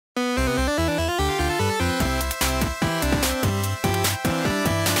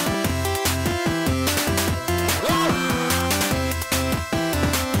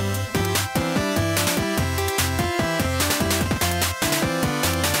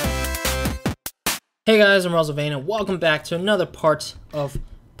Hey guys, I'm RozaldVaneGAME and welcome back to another part of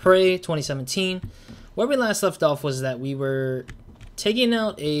Prey 2017. Where we last left off was that we were taking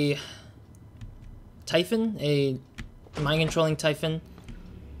out a Typhon, a mind-controlling Typhon,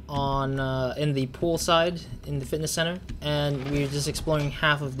 on in the pool side in the fitness center, and we were just exploring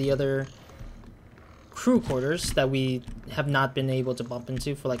half of the other crew quarters that we have not been able to bump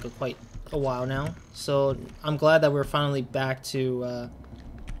into for like quite a while now. So I'm glad that we're finally back to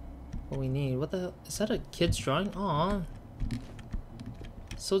what we need. What the hell? Is that a kid's drawing? Aw.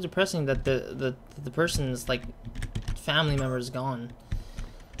 So depressing that the person's like family member is gone.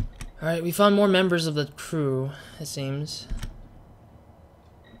 Alright, we found more members of the crew, it seems.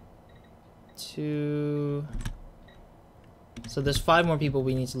 So there's 5 more people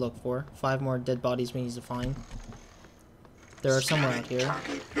we need to look for. 5 more dead bodies we need to find. There are somewhere out here.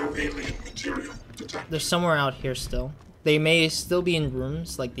 There's somewhere out here still. They may still be in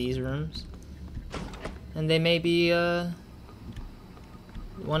rooms, like these rooms. And they may be, or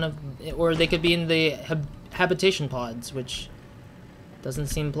they could be in the habitation pods, which doesn't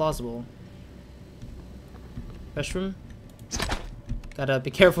seem plausible. Restroom? Gotta be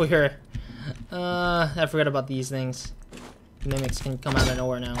careful here. I forgot about these things. Mimics can come out of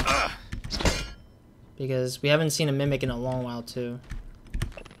nowhere now. Because we haven't seen a mimic in a long while, too.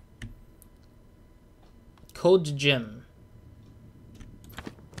 Code to gym.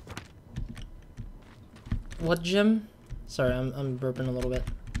 What gym? Sorry, I'm burping a little bit.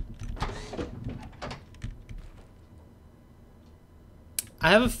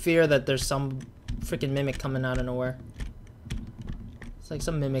 I have a fear that there's some freaking mimic coming out of nowhere. It's like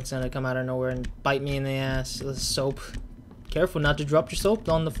some mimic's gonna come out of nowhere and bite me in the ass with soap. Careful not to drop your soap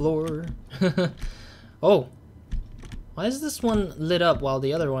on the floor. Oh. Why is this one lit up while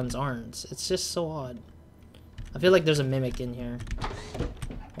the other ones aren't? It's just so odd. I feel like there's a mimic in here.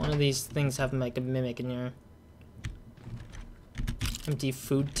 One of these things have like a mimic in here. Empty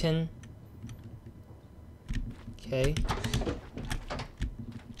food tin. Okay.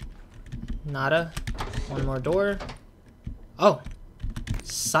 Nada. One more door. Oh.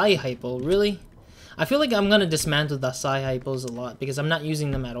 Psi hypo, really? I feel like I'm gonna dismantle the psi hypos a lot because I'm not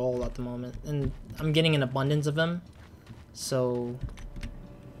using them at all at the moment. And I'm getting an abundance of them. So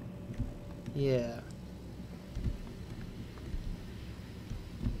yeah.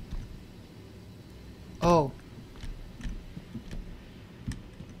 Oh.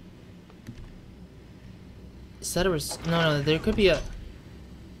 Is that a no, there could be a...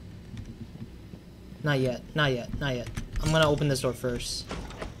 Not yet, not yet, not yet. I'm gonna open this door first.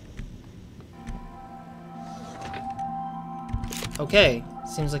 Okay,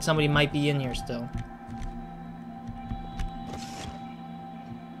 seems like somebody might be in here still.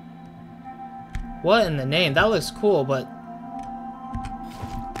 What in the name? That looks cool, but...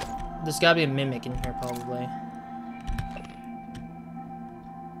 There's gotta be a mimic in here, probably.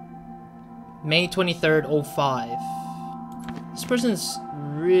 May 23rd, 05. This person's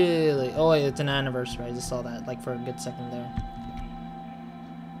really... Oh, wait, it's an anniversary. I just saw that, like, for a good second there.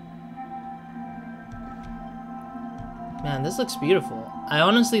 Man, this looks beautiful. I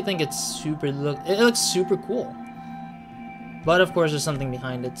honestly think it's super... It looks super cool. But, of course, there's something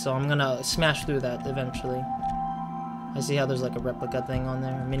behind it, so I'm gonna smash through that eventually. I see how there's like a replica thing on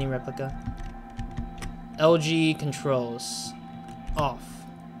there, a mini replica. LG controls. Off.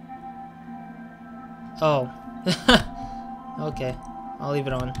 Oh. Okay, I'll leave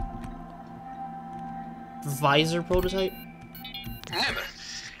it on. Visor prototype? Never.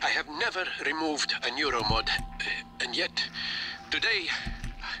 I have never removed a neuromod. And yet, today,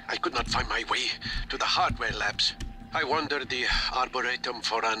 I could not find my way to the hardware labs. I wandered the Arboretum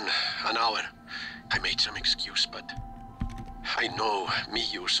for an hour. I made some excuse, but... I know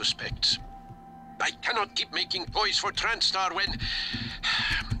Miyu suspects. I cannot keep making toys for TranStar when...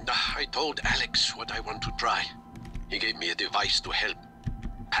 I told Alex what I want to try. He gave me a device to help.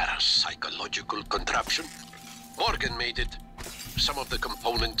 Parapsychological contraption. Morgan made it. Some of the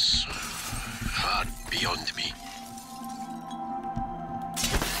components are beyond me.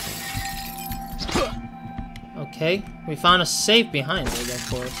 Okay, we found a safe behind it, of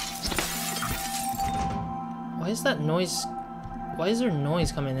course. Why is that noise... Why is there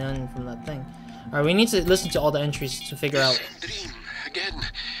noise coming in from that thing? Alright, we need to listen to all the entries to figure out... Dream again.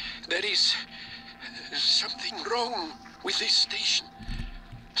 There is something wrong with this station.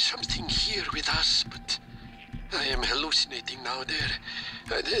 Something here with us, but I am hallucinating now.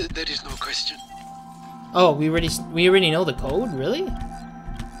 There is no question. Oh, we already know the code? Really?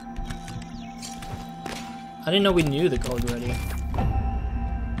 I didn't know we knew the code already.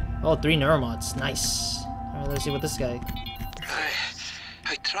 Oh, 3 neuromods. Nice. Alright, let's see what this guy...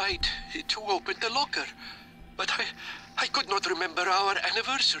 I tried to open the locker, but I could not remember our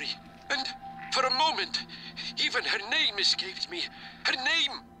anniversary. And for a moment, even her name escaped me. Her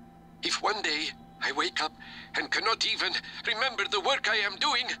name! If one day I wake up and cannot even remember the work I am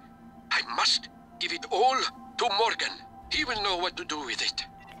doing, I must give it all to Morgan. He will know what to do with it.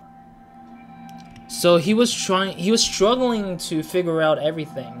 So he was struggling to figure out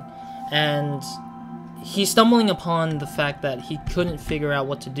everything, and he's stumbling upon the fact that he couldn't figure out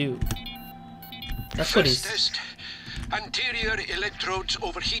what to do. That's what he's... First test. Anterior electrodes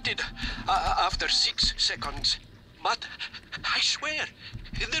overheated after 6 seconds. But I swear,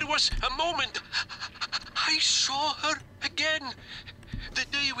 there was a moment I saw her again. The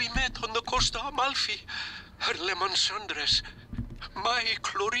day we met on the Costa Amalfi. Her lemon sundress. My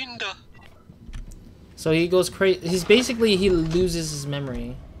Clorinda. So he goes crazy. He's basically, he loses his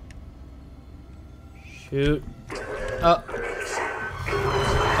memory. Shoot.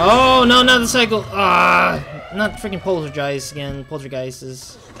 Oh, no, not the cycle. Not freaking poltergeist again. Poltergeist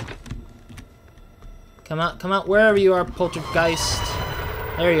is... Come out, wherever you are, poltergeist.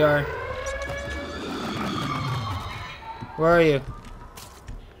 There you are. Where are you?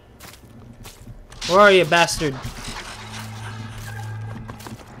 Where are you, bastard?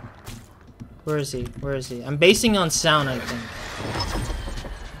 Where is he? Where is he? I'm basing on sound, I think.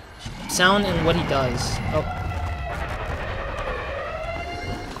 Sound and what he does. Oh.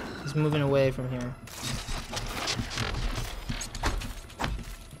 He's moving away from here.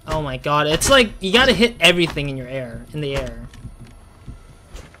 Oh my god, it's like you gotta hit everything in the air.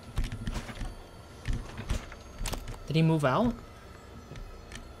 Did he move out?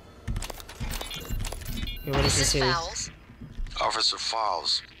 Okay, what does this say? Officer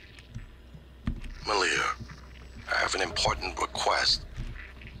Fowles. Malia, I have an important request.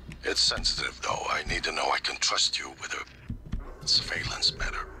 It's sensitive, though. I need to know I can trust you with a surveillance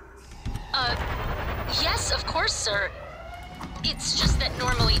matter. Yes, of course, sir. It's just that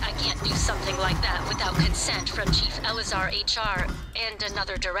normally I can't do something like that without consent from Chief Elazar HR and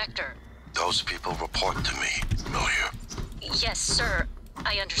another director. Those people report to me, Malia. Yes, sir.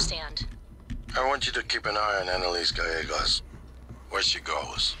 I understand. I want you to keep an eye on Annalise Gallegos. Where she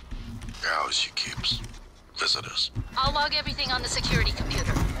goes, the house she keeps, visitors. I'll log everything on the security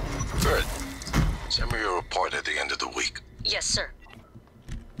computer. Good. Send me a report at the end of the week. Yes, sir.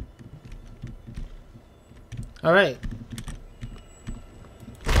 Alright.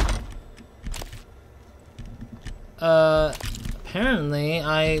 Apparently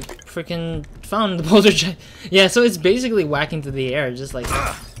I freaking found the poltergeist. Yeah, so it's basically whacking through the air, just like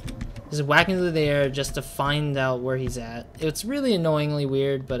just whacking through the air just to find out where he's at. It's really annoyingly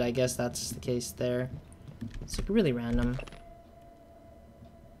weird, but I guess that's the case there. It's like really random.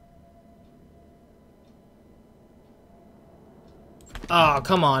 Oh,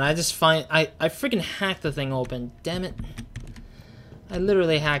 come on. I freaking hacked the thing open. Damn it. I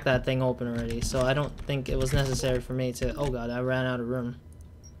literally hacked that thing open already, so I don't think it was necessary for me to... Oh god, I ran out of room.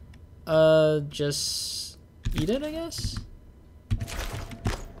 Just... eat it, I guess?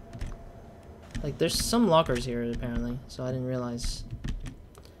 Like, there's some lockers here, apparently, so I didn't realize.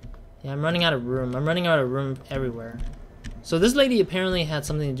 Yeah, I'm running out of room. I'm running out of room everywhere. So this lady apparently had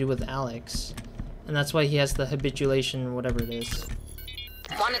something to do with Alex, and that's why he has the habituation or whatever it is.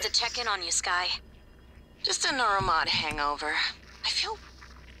 Wanted to check in on you, Sky. Just a neuromod hangover. I feel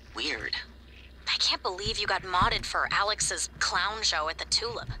weird. I can't believe you got modded for Alex's clown show at the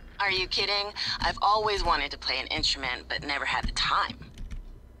Tulip. Are you kidding? I've always wanted to play an instrument, but never had the time.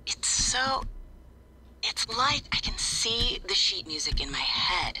 It's like I can see the sheet music in my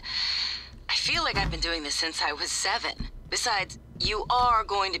head. I feel like I've been doing this since I was 7. Besides, you are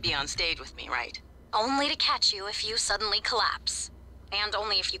going to be on stage with me, right? Only to catch you if you suddenly collapse. And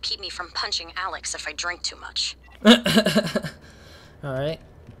only if you keep me from punching Alex if I drink too much. Alright.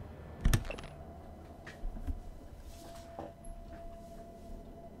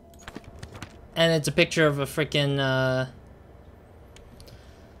 And it's a picture of a freaking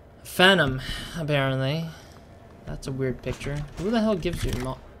Phantom, apparently. That's a weird picture. Who the hell gives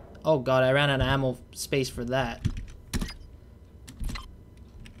you oh god, I ran out of ammo space for that.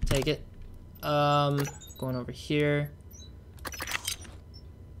 Take it. Going over here.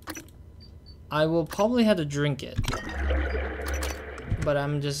 I will probably have to drink it. But I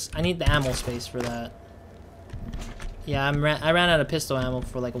need the ammo space for that. Yeah, I ran out of pistol ammo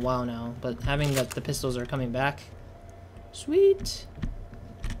for like a while now, but having that the pistols are coming back. Sweet.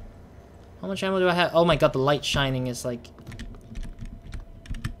 How much ammo do I have? Oh my god, the light shining is like...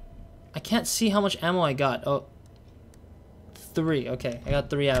 I can't see how much ammo I got. Oh. 3, okay. I got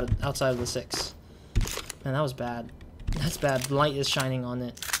 3 outside of the 6. Man, that was bad. That's bad. Light is shining on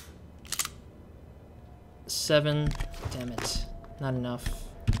it. 7. Damn it. Not enough.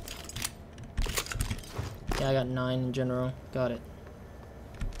 Yeah, I got 9 in general. Got it.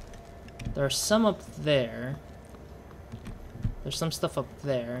 There are some up there. There's some stuff up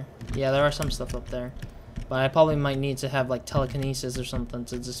there. Yeah, there are some stuff up there. But I probably might need to have like telekinesis or something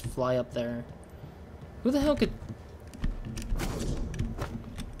to just fly up there. Who the hell could...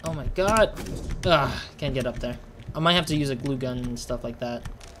 Oh my god! Ugh, can't get up there. I might have to use a glue gun and stuff like that.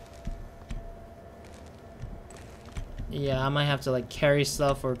 Yeah, I might have to like carry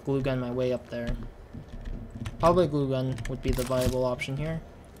stuff or glue gun my way up there. Probably glue gun would be the viable option here.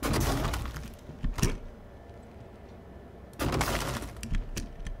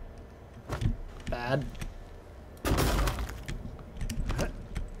 Bad.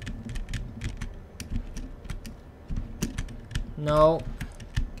 No.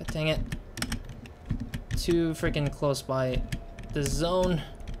 God dang it. Too freaking close by the zone.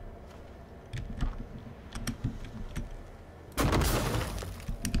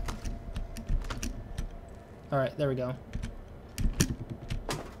 Alright, there we go.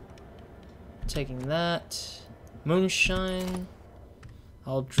 Taking that. Moonshine.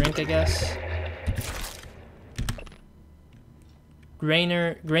 I'll drink, I guess.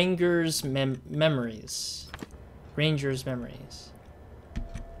 Granger's memories. Granger's memories.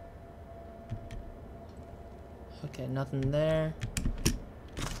 Okay, nothing there.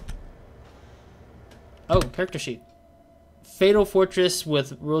 Oh, character sheet. Fatal Fortress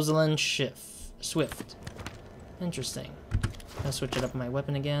with Rosalind Swift. Interesting. I'll switch it up my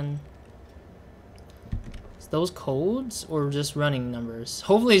weapon again. Is those codes or just running numbers?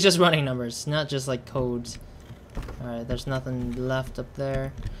 Hopefully it's just running numbers, not just like codes. Alright, there's nothing left up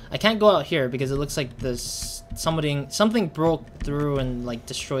there. I can't go out here because it looks like there's something broke through and like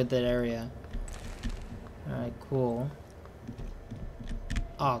destroyed that area. Alright, cool.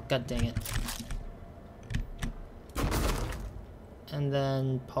 Oh, god dang it. And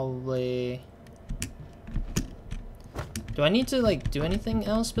then probably... Do I need to like do anything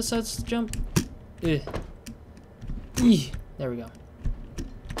else besides jump? Ugh. There we go.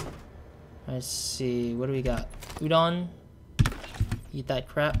 Let's see, what do we got? Udon. Eat that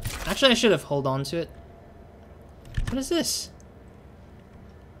crap. Actually, I should have held on to it. What is this?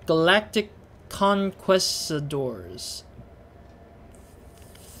 Galactic Conquistadors.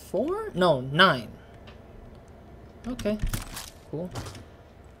 4? No, 9. Okay, cool.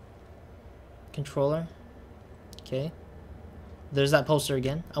 Controller. Okay. There's that poster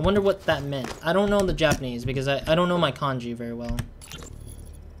again. I wonder what that meant. I don't know the Japanese because I don't know my kanji very well.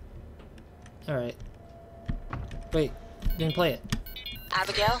 Alright. Wait, didn't play it.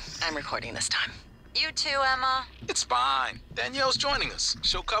 Abigail, I'm recording this time. You too, Emma. It's fine. Danielle's joining us.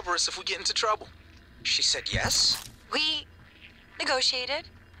 She'll cover us if we get into trouble. She said yes? We negotiated.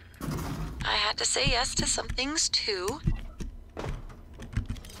 I had to say yes to some things too.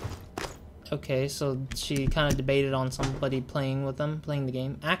 Okay, so she kind of debated on somebody playing with them, playing the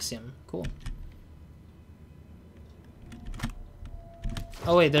game. Axiom, cool.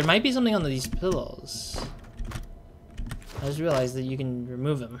 Oh wait, there might be something on these pillows. I just realized that you can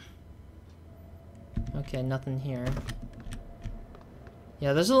remove them. Okay, nothing here.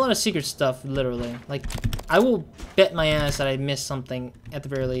 Yeah, there's a lot of secret stuff, literally. Like, I will bet my ass that I missed something at the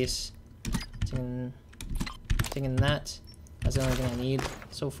very least. Taking that. That's the only thing I need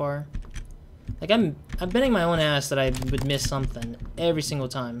so far. Like, I'm betting my own ass that I would miss something every single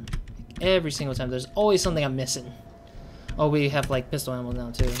time. Like, every single time. There's always something I'm missing. Oh, we have, like, pistol ammo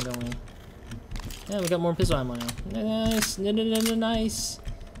now, too, don't we? Yeah, we got more pistol ammo now. Nice. Nice.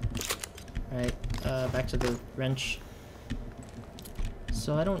 Alright, back to the wrench.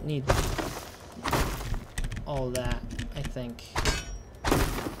 So I don't need all that, I think.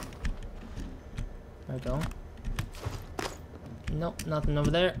 There we go. Nope, nothing over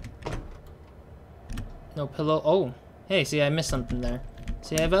there. No pillow. Oh, hey, see, I missed something there.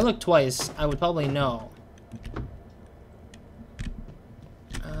 See, if I look twice, I would probably know.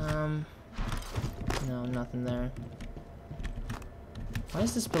 No, nothing there. Why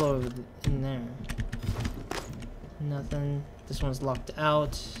is this pillow over in there? Nothing. This one's locked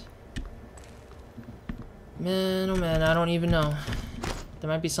out. Man, oh man, I don't even know. There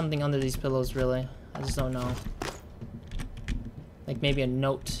might be something under these pillows, really. I just don't know. Like maybe a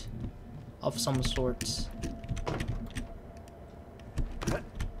note of some sort.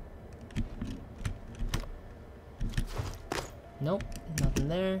 Nope, nothing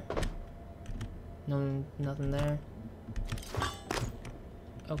there. No, nothing there.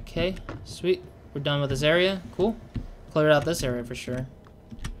 Okay, sweet. We're done with this area. Cool. Cleared out this area for sure.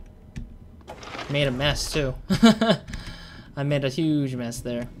 Made a mess too. I made a huge mess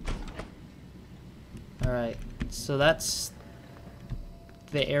there. Alright, so that's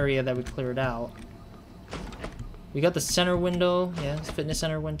the area that we cleared out. We got the center window. Yeah, it's fitness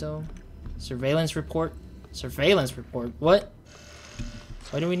center window. Surveillance report. Surveillance report? What?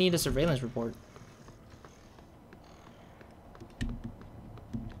 Why do we need a surveillance report?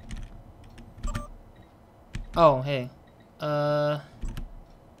 Oh, hey. Yeah,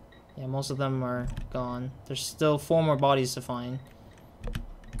 most of them are gone. There's still 4 more bodies to find.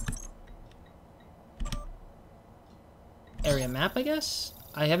 Area map, I guess?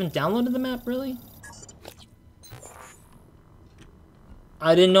 I haven't downloaded the map, really?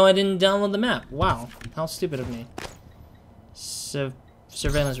 I didn't know I didn't download the map. Wow, how stupid of me.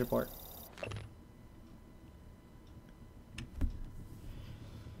 Surveillance report.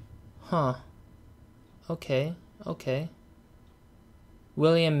 Huh. Okay, okay.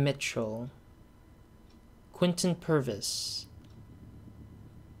 William Mitchell. Quentin Purvis.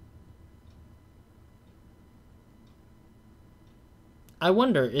 I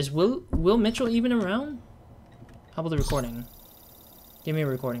wonder, is Will Mitchell even around? How about the recording? Give me a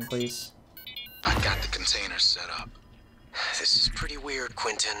recording, please. I got the container set up. This is pretty weird,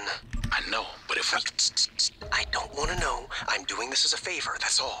 Quentin. I know, but if we... I don't want to know. I'm doing this as a favor,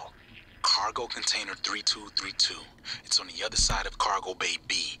 that's all. Cargo container 3232. It's on the other side of Cargo Bay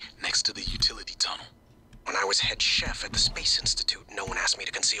B, next to the utility tunnel. When I was head chef at the Space Institute, no one asked me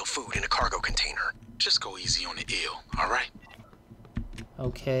to conceal food in a cargo container. Just go easy on the ill, alright?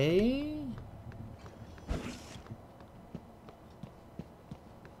 Okay.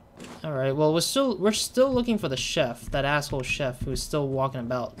 Alright, well we're still looking for the chef, that asshole chef who's still walking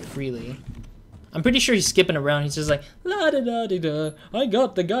about freely. I'm pretty sure he's skipping around. He's just like, la da da da da. I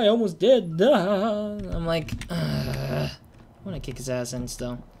got the guy almost dead. Da. I'm like, I want to kick his ass in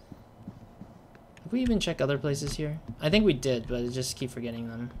still. Have we even checked other places here? I think we did, but I just keep forgetting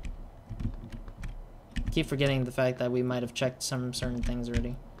them. Keep forgetting the fact that we might have checked some certain things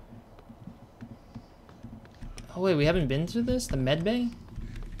already. Oh wait, we haven't been through this? The med bay?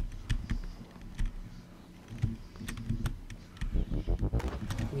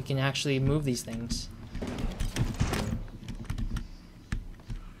 We can actually move these things.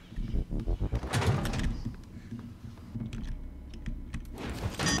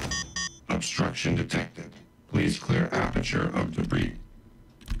 Obstruction detected. Please clear aperture of debris.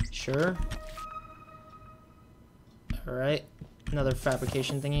 Sure. Alright. Another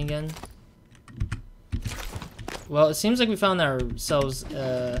fabrication thing again. Well, it seems like we found ourselves,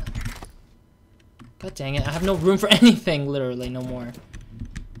 God dang it, I have no room for anything, literally, no more.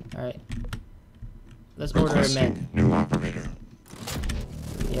 Alright. Let's order a med. New operator.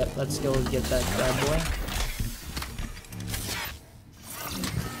 Yep, let's go get that bad boy.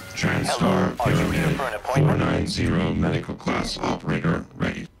 TranStar Pyramid 490 medical class operator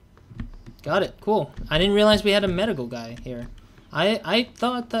ready. Got it, cool. I didn't realize we had a medical guy here. I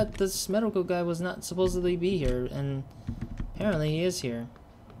thought that this medical guy was not supposedly be here, and apparently he is here.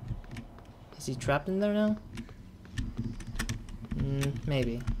 Is he trapped in there now?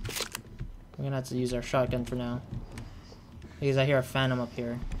 Maybe. We're gonna have to use our shotgun for now. Because I hear a phantom up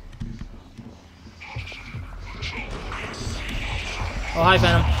here. Oh, hi,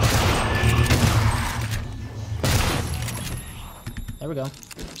 phantom. There we go.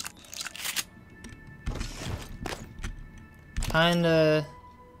 Kinda...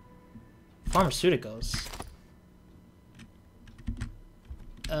 pharmaceuticals.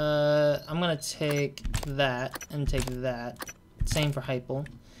 I'm gonna take that and take that. Same for hypal.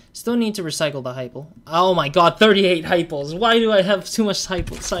 Still need to recycle the hypal. Oh my god, 38 hypals. Why do I have too much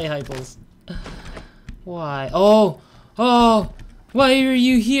hypals? Why? Oh! Oh! Why are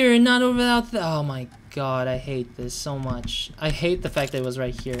you here and not over out there? Oh my god, I hate this so much. I hate the fact that it was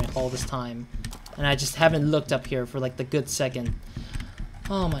right here all this time. And I just haven't looked up here for like the good second.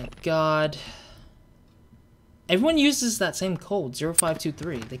 Oh my god. Everyone uses that same code,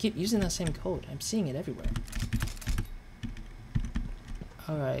 0523. They keep using that same code. I'm seeing it everywhere.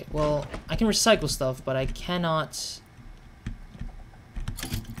 Alright, well, I can recycle stuff, but I cannot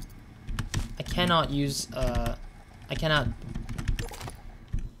use, I cannot...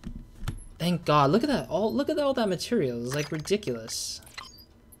 Thank God, look at that, look at all that material. It's like ridiculous.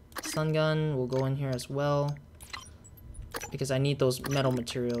 Stun gun will go in here as well. Because I need those metal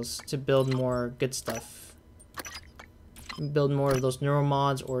materials to build more good stuff. Build more of those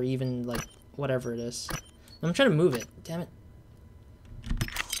neuromods or even like whatever it is. I'm trying to move it. Damn it.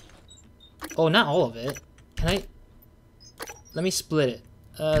 Oh, not all of it. Can I? Let me split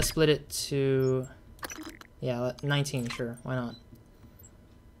it. Split it to... Yeah, 19, sure. Why not?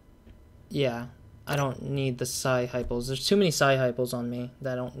 Yeah. I don't need the psi hypos. There's too many psi hypos on me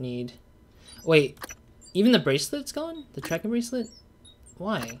that I don't need. Wait, even the bracelet's gone? The tracking bracelet?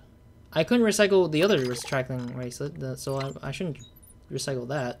 Why? I couldn't recycle the other tracking bracelet, so I shouldn't recycle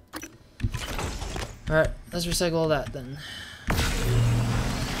that. Alright, let's recycle all that then.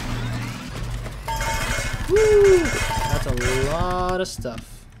 Woo! That's a lot of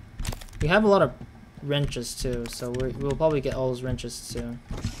stuff. We have a lot of wrenches too, so we'll probably get all those wrenches too.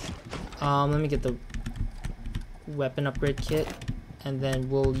 Let me get the weapon upgrade kit, and then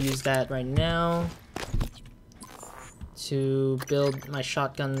we'll use that right now to build my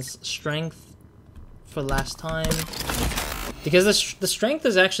shotgun's strength for last time. Because the strength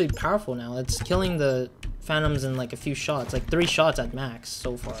is actually powerful now. It's killing the phantoms in like a few shots, like 3 shots at max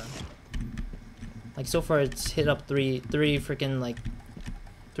so far. Like so far it's hit up three freaking like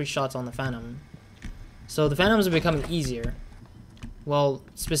 3 shots on the phantom. So the phantoms are becoming easier. Well,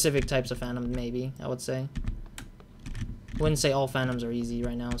 specific types of phantom maybe, I would say. Wouldn't say all phantoms are easy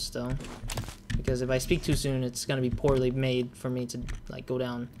right now still. Because if I speak too soon, it's gonna be poorly made for me to like go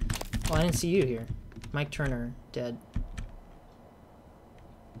down. Oh, I didn't see you here. Mike Turner, dead.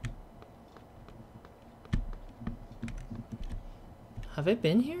 Have I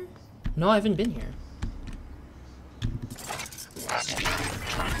been here? No, I haven't been here.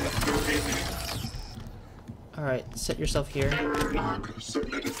 Alright, set yourself here.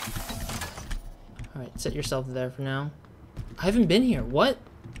 Alright, set yourself there for now. I haven't been here. What?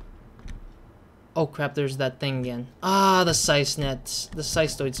 Oh crap, there's that thing again. Ah, the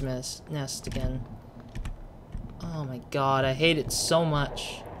cystoid's nest again. Oh my god, I hate it so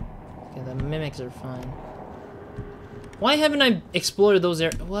much. Okay, the mimics are fine. Why haven't I explored those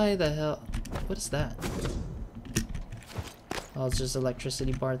areas? Why the hell? What is that? Oh, it's just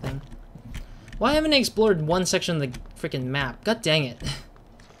electricity bar thing. Why haven't I explored one section of the freaking map? God dang it.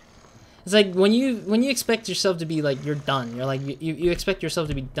 It's like when you expect yourself to be like, you're done. You're like, you expect yourself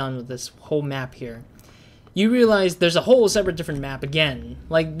to be done with this whole map here. You realize there's a whole separate different map again.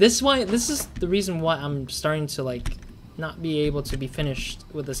 Like this is the reason why I'm starting to like not be able to be finished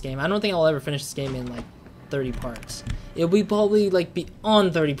with this game. I don't think I'll ever finish this game in like 30 parts. It'll be probably like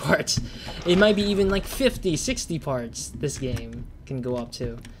beyond 30 parts. It might be even like 50, 60 parts this game can go up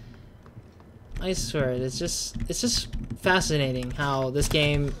to. I swear, it's just fascinating how this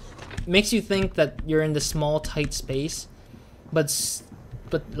game makes you think that you're in this small tight space, but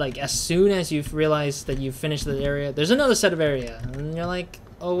like as soon as you've realized that you've finished the area, there's another set of area, and you're like,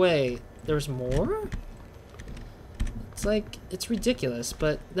 oh wait, there's more? It's like, it's ridiculous,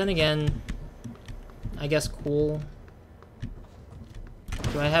 but then again, I guess cool.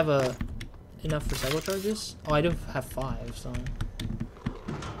 Do I have enough recycle charges? Oh, I do have 5, so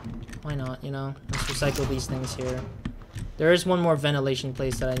why not, you know? Let's recycle these things here. There is one more ventilation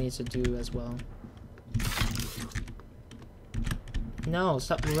place that I need to do as well. No,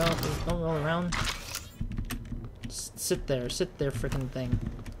 stop rolling, don't roll around. Just sit there freaking thing.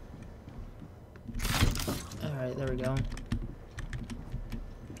 Alright, there we go.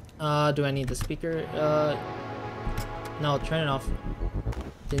 Do I need the speaker? No, turn it off.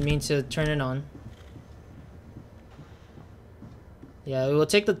 Didn't mean to turn it on. Yeah, it will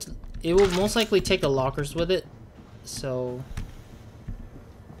take it will most likely take the lockers with it. So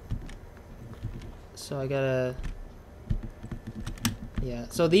I gotta, yeah,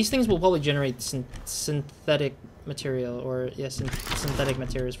 so these things will probably generate synthetic material, or yeah, synthetic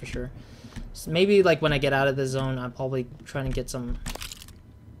materials for sure. So maybe like when I get out of the zone, I'm probably trying to get some.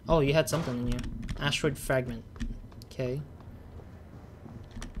 Oh, you had something in you. Asteroid fragment. Okay.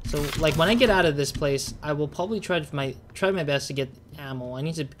 So like when I get out of this place, I will probably try my best to get ammo. I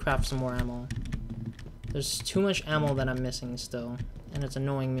need to craft some more ammo. There's too much ammo that I'm missing still, and it's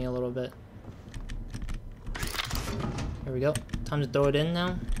annoying me a little bit. There we go. Time to throw it in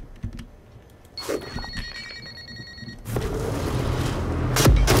now.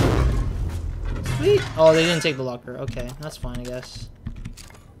 Sweet! Oh, they didn't take the locker. Okay, that's fine, I guess.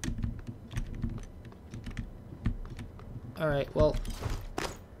 Alright, well,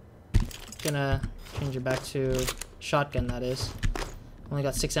 gonna change it back to shotgun, that is. Only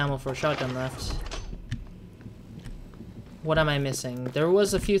got 6 ammo for a shotgun left. What am I missing? There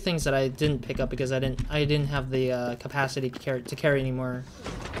was a few things that I didn't pick up because I didn't have the capacity to carry any more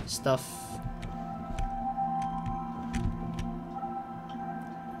stuff.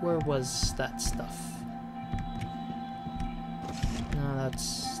 Where was that stuff? No,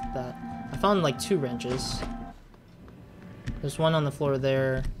 that's that. I found like 2 wrenches. There's one on the floor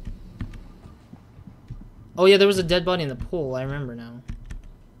there. Oh yeah, there was a dead body in the pool. I remember now.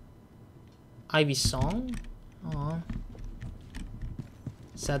 Ivy's song? Aw.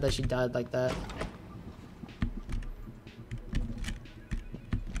 Sad that she died like that.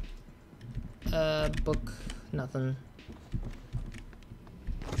 Book, nothing.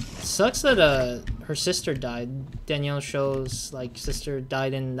 Sucks that her sister died. Danielle shows like sister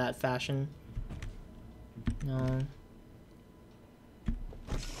died in that fashion. No.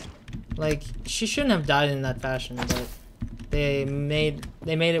 Like she shouldn't have died in that fashion, but they made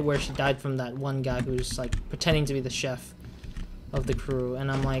it where she died from that one guy who's like pretending to be the chef of the crew,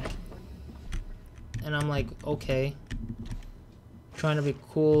 and I'm like okay, trying to be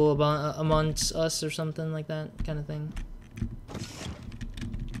cool about amongst us or something like that kind of thing.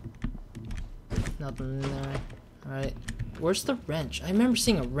 Nothing in there. All right, where's the wrench? I remember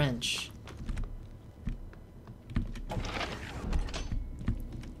seeing a wrench.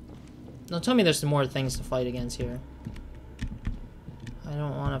 Don't tell me there's some more things to fight against here. I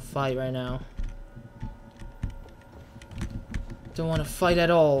don't want to fight right now. Don't want to fight at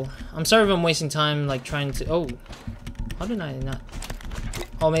all. I'm sorry if I'm wasting time, like, trying to... Oh. How did I not...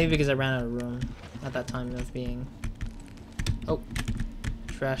 Oh, maybe because I ran out of room at that time of being... Oh.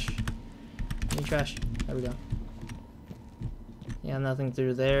 Trash. Any trash. There we go. Yeah, nothing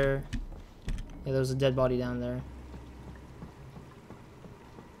through there. Yeah, there was a dead body down there.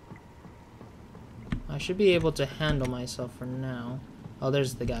 I should be able to handle myself for now. Oh,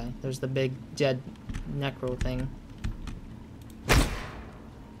 there's the guy. There's the big dead necro thing.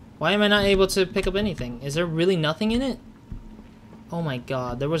 Why am I not able to pick up anything? Is there really nothing in it? Oh my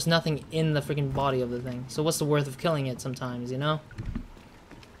god, there was nothing in the freaking body of the thing. So what's the worth of killing it sometimes, you know?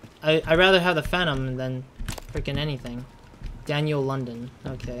 I'd rather have the Phantom than freaking anything. Daniel London.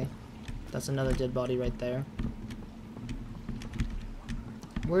 Okay. That's another dead body right there.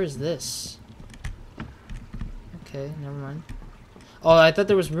 Where is this? Okay, never mind. Oh, I thought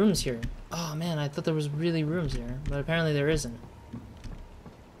there was rooms here. Oh man, I thought there was really rooms here, but apparently there isn't.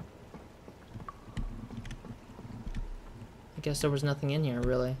 I guess there was nothing in here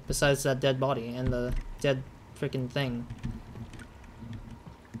really, besides that dead body and the dead freaking thing.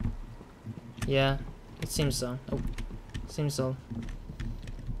 Yeah, it seems so. Oh, seems so.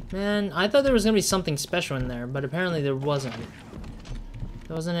 Man, I thought there was gonna be something special in there, but apparently there wasn't.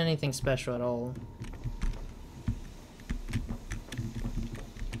 There wasn't anything special at all.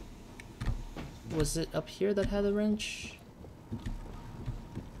 Was it up here that had the wrench?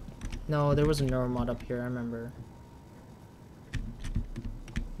 No, there was a neuromod up here, I remember.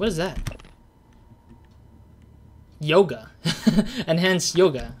 What is that? Yoga. Enhanced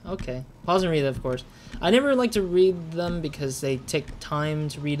yoga. Okay. Pause and read it, of course. I never like to read them because they take time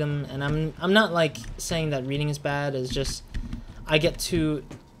to read them, and I'm not like saying that reading is bad, it's just I get too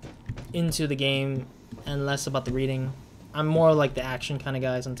into the game and less about the reading. I'm more like the action kind of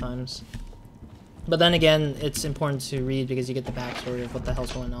guy sometimes. But then again, it's important to read because you get the backstory of what the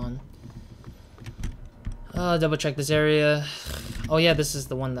hell's going on. Double check this area. Oh yeah, this is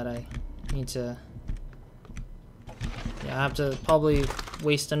the one that I need to... Yeah, I have to probably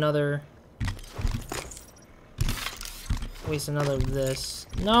waste another of this.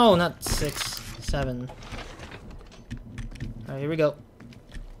 No, not 6, 7. Alright, here we go.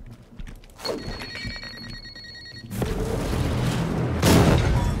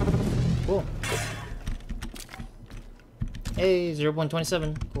 Cool. Hey,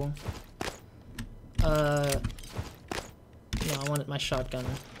 0.27. Cool. No, I wanted my shotgun.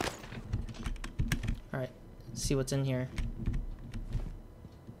 Alright, see what's in here.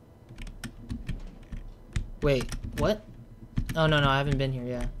 Wait, what? Oh, no, I haven't been here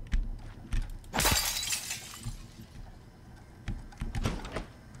yet.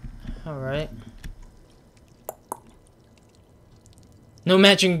 Alright. No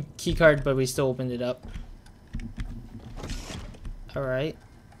matching keycard, but we still opened it up. Alright.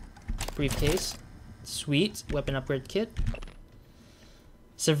 Briefcase. Sweet. Weapon upgrade kit.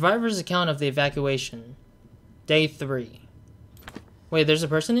 Survivor's account of the evacuation. Day 3. Wait, there's a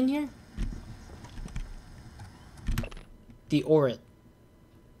person in here? The Orit.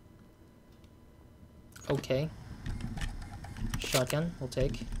 Okay. Shotgun, we'll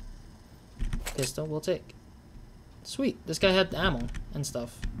take. Pistol, we'll take. Sweet, this guy had ammo and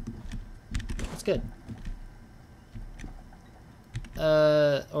stuff. That's good.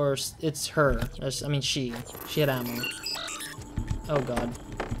 Or it's her. I mean, she had ammo. Oh god.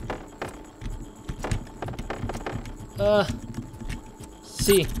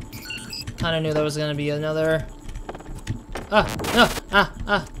 See. Kinda knew there was gonna be another.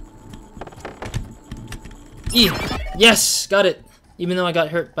 E! Yes! Got it! Even though I got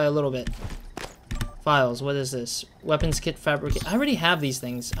hurt by a little bit. Files, what is this? Weapons kit fabricate. I already have these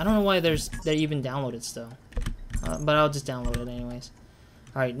things. I don't know why they're even downloaded still. But I'll just download it anyways.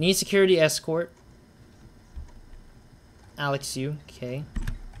 Alright, need security escort. Alex Yu, okay.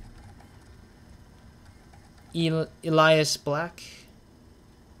 Elias Black.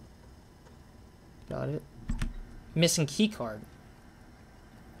 Got it. Missing keycard.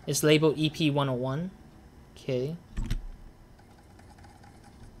 It's labeled EP101. Okay.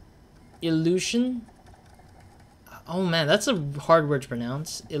 Illusion. Oh man, that's a hard word to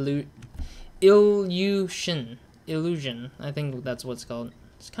pronounce. Illusion. Illusion. I think that's what it's called.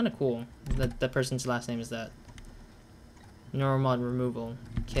 It's kind of cool that the person's last name is that. Neuromod removal.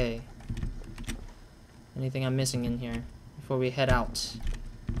 Okay. Anything I'm missing in here before we head out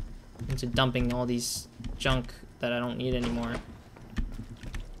into dumping all these junk that I don't need anymore.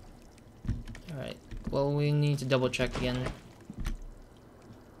 Alright. Well, we need to double check again.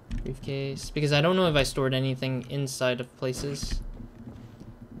 Briefcase. Because I don't know if I stored anything inside of places.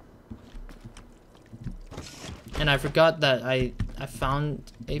 And I forgot that I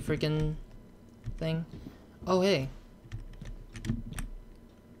found a freaking thing. Oh, hey.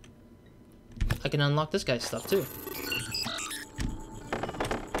 I can unlock this guy's stuff, too.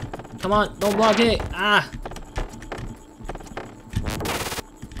 Come on, don't block it! Ah!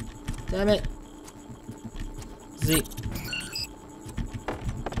 Damn it! Z.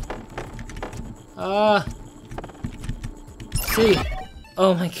 C.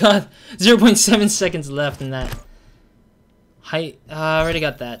 Oh my god! 0.7 seconds left in that. I already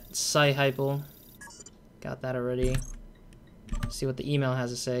got that. Sci-Hypal. Got that already. See what the email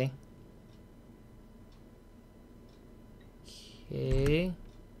has to say. Okay.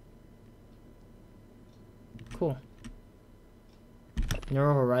 Cool.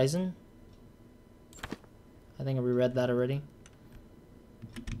 Neural Horizon. I think I reread that already.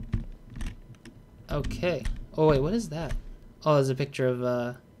 Okay. Oh wait, what is that? Oh, there's a picture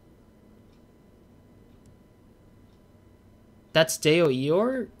of that's Deo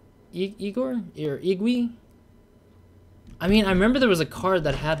Igor? Igor? Or Igwi? I mean, I remember there was a card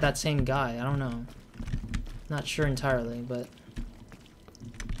that had that same guy. I don't know. Not sure entirely, but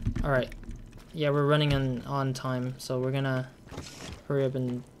alright. Yeah, we're running on time, so we're gonna hurry up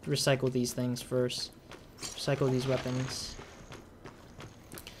and recycle these things first. Recycle these weapons.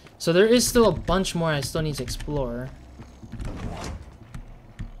 So there is still a bunch more I still need to explore.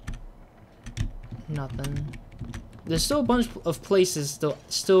 Nothing. There's still a bunch of places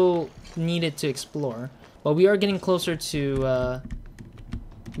still needed to explore, but we are getting closer to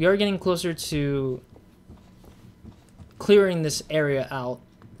clearing this area out,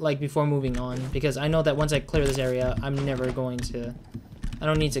 like before moving on, because I know that once I clear this area, I don't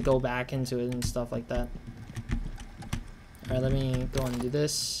need to go back into it and stuff like that. Alright, let me go and do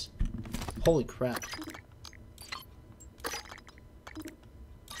this. Holy crap.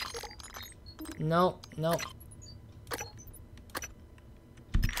 No, no.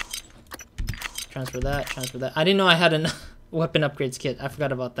 Transfer that, transfer that. I didn't know I had a weapon upgrades kit. I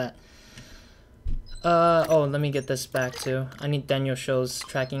forgot about that. Oh, let me get this back too. I need Daniel Show's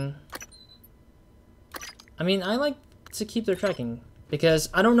tracking. I mean, I like to keep their tracking because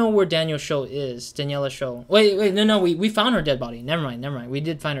I don't know where Daniel Show is. Daniela Show. Wait, no, we found her dead body. Never mind. We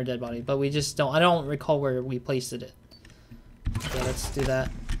did find her dead body, but we just don't. I don't recall where we placed it. Okay, let's do that.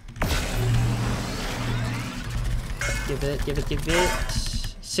 Give it.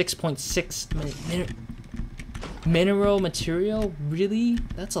 6.6 mineral material? Really?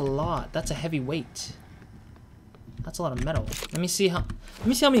 That's a lot. That's a heavy weight. That's a lot of metal. Let me see how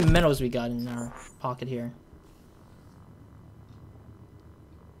many metals we got in our pocket here.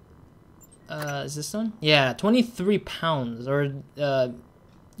 Is this one? Yeah, 23 pounds or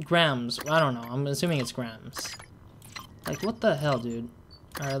grams. I don't know. I'm assuming it's grams. Like, what the hell, dude?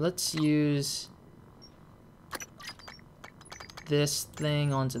 Alright, let's use this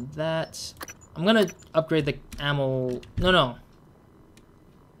thing onto that. I'm gonna upgrade the ammo. No.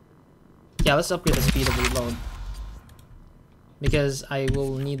 Yeah, let's upgrade the speed of reload. Because I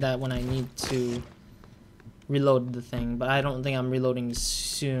will need that when I need to reload the thing. But I don't think I'm reloading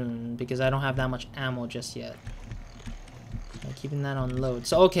soon because I don't have that much ammo just yet. Okay, keeping that on load.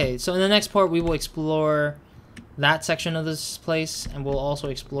 So, okay. So, in the next part, we will explore that section of this place. And we'll also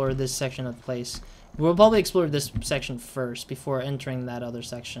explore this section of the place. We'll probably explore this section first before entering that other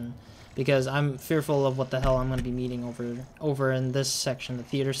section. Because I'm fearful of what the hell I'm going to be meeting over in this section, the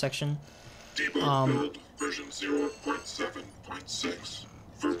theater section. Debug build version 0.7.6.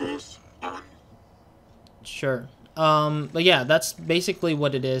 Verbose on. Sure. But yeah, that's basically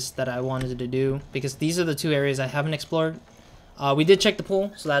what it is that I wanted to do. Because these are the two areas I haven't explored. We did check the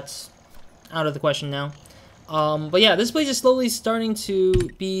pool, so that's out of the question now. But yeah, this place is slowly starting to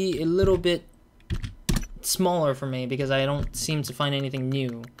be a little bit smaller for me. Because I don't seem to find anything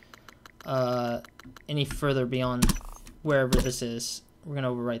new. Any further beyond wherever this is. we're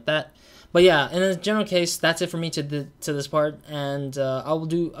gonna overwrite that. But yeah, in a general case, that's it for me to this part, and I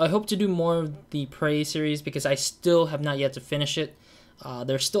hope to do more of the Prey series because I still have not yet to finish it.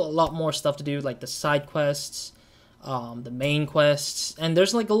 There's still a lot more stuff to do, like the side quests, the main quests, and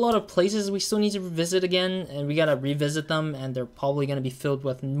there's like a lot of places we still need to visit again, and we gotta revisit them, and they're probably gonna be filled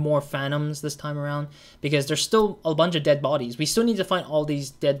with more phantoms this time around because there's still a bunch of dead bodies. We still need to find all these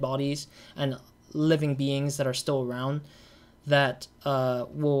dead bodies and living beings that are still around that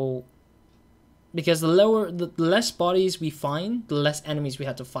will. Because the less bodies we find, the less enemies we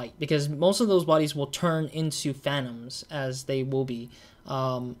have to fight. Because most of those bodies will turn into phantoms as they will be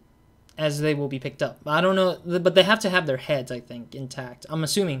picked up. I don't know, but they have to have their heads, I think, intact. I'm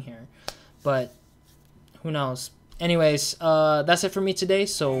assuming here, but who knows? Anyways, that's it for me today.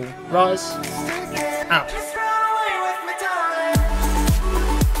 So Roz, out.